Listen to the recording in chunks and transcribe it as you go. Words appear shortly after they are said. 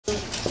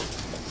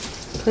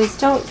Please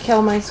don't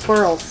kill my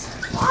squirrels.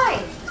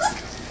 Why?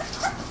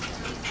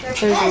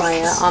 There's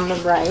Maya on the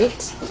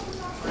right.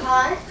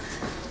 Huh?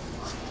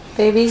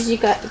 Babies, you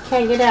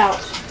can't get out.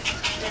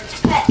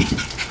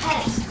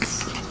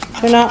 Pests.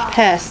 They're not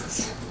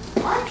pests.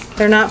 What?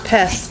 They're not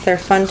pests. They're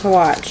fun to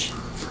watch.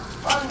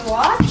 Fun to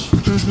watch?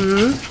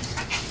 Mm-hmm.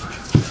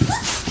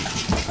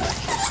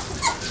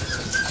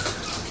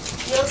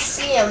 You'll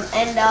see them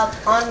end up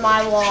on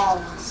my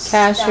wall.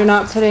 Cash, you're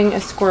not putting a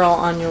squirrel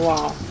on your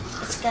wall.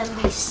 It's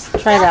gonna be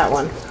stuck. Try that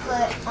one.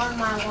 Put on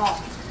my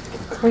wall.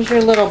 Where's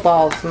your little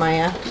balls,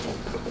 Maya?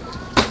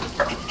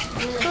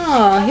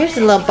 Oh, here's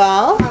a little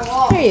ball.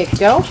 There you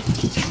go.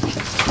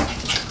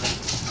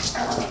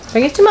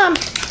 Bring it to Mom.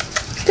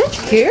 Good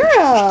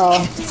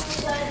girl.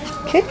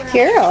 Good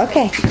girl.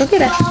 Okay, go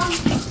get it.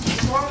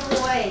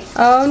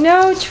 Oh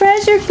no,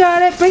 Treasure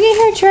got it. Bring it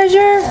here,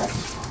 Treasure.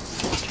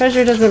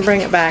 Treasure doesn't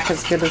bring it back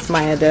as good as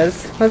Maya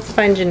does. Let's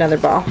find you another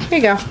ball. Here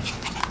you go.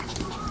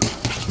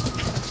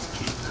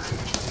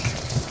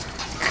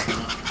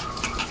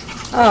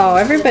 Oh,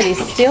 everybody's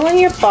stealing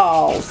your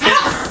balls.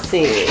 Let's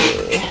see.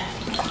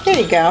 There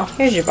you go.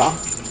 Here's your ball.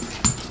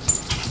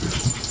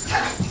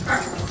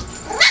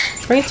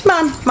 Bring it to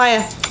Mom,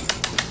 Maya.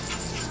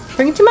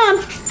 Bring it to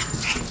Mom.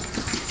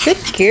 Good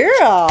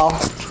girl.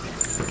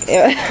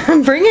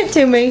 Bring it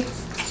to me.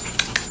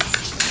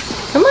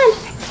 Come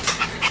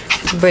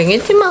on. Bring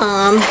it to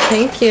Mom.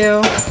 Thank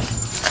you.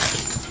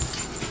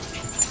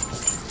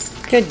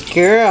 Good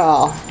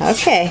girl.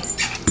 Okay.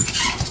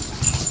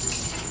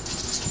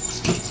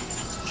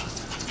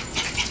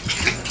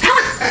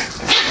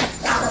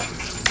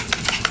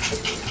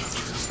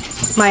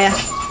 Maya,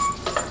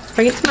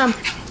 bring it to Mom.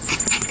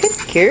 Good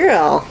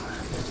girl.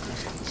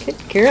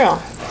 Good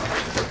girl.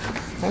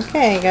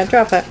 Okay, you gotta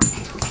drop it.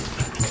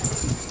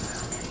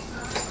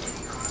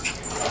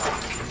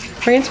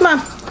 Bring it to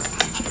Mom.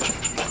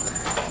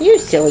 You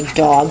silly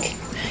dog.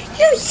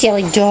 You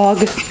silly dog.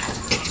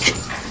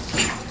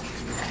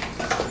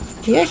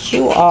 Yes,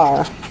 you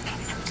are.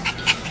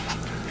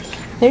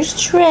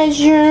 There's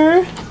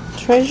Treasure.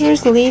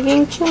 Treasure's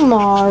leaving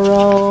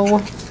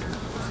tomorrow.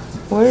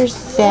 We're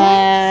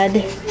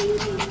sad.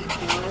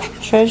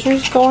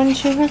 Treasure's going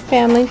to her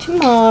family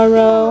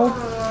tomorrow.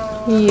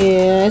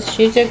 Yes,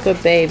 she's a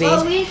good baby.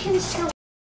 But we can still